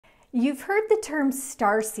You've heard the term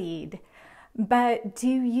starseed, but do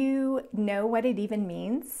you know what it even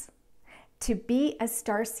means? To be a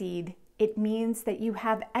starseed, it means that you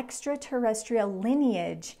have extraterrestrial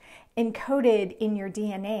lineage encoded in your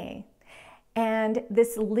DNA. And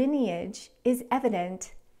this lineage is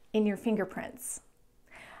evident in your fingerprints.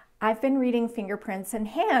 I've been reading fingerprints and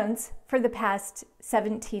hands for the past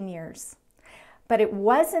 17 years. But it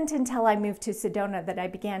wasn't until I moved to Sedona that I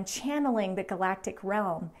began channeling the galactic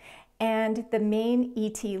realm and the main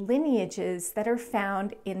ET lineages that are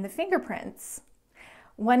found in the fingerprints.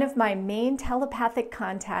 One of my main telepathic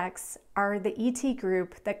contacts are the ET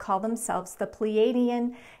group that call themselves the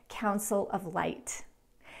Pleiadian Council of Light.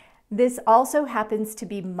 This also happens to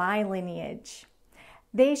be my lineage.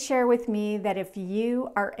 They share with me that if you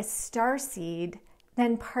are a starseed,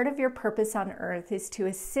 then part of your purpose on Earth is to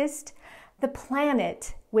assist the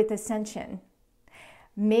planet with ascension.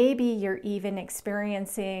 Maybe you're even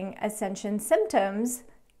experiencing ascension symptoms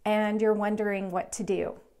and you're wondering what to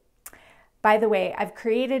do. By the way, I've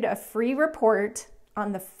created a free report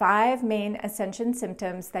on the 5 main ascension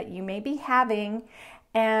symptoms that you may be having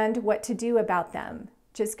and what to do about them.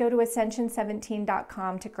 Just go to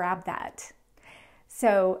ascension17.com to grab that.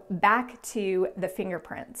 So back to the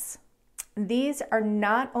fingerprints. These are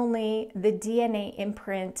not only the DNA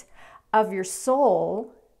imprint of your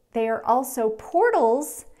soul, they are also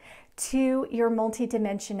portals to your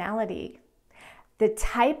multidimensionality. The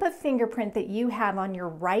type of fingerprint that you have on your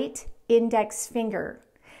right index finger,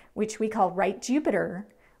 which we call right Jupiter,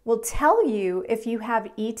 will tell you if you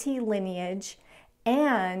have ET lineage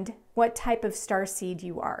and what type of starseed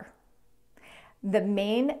you are. The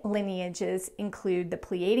main lineages include the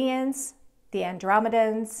Pleiadians, the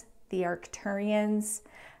Andromedans, the Arcturians,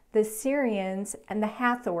 the Sirians, and the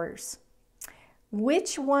Hathors.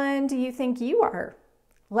 Which one do you think you are?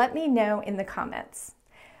 Let me know in the comments.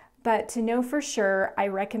 But to know for sure, I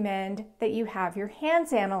recommend that you have your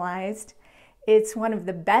hands analyzed. It's one of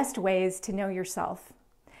the best ways to know yourself.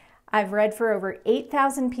 I've read for over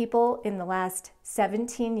 8,000 people in the last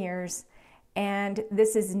 17 years, and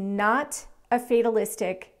this is not a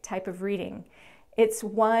fatalistic type of reading. It's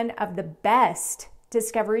one of the best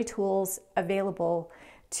discovery tools available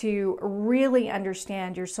to really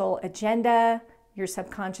understand your soul agenda, your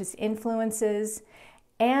subconscious influences,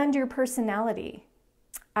 and your personality.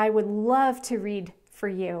 I would love to read for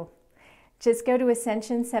you. Just go to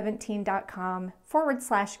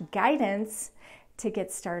ascension17.com/guidance to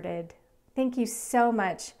get started. Thank you so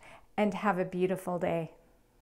much and have a beautiful day.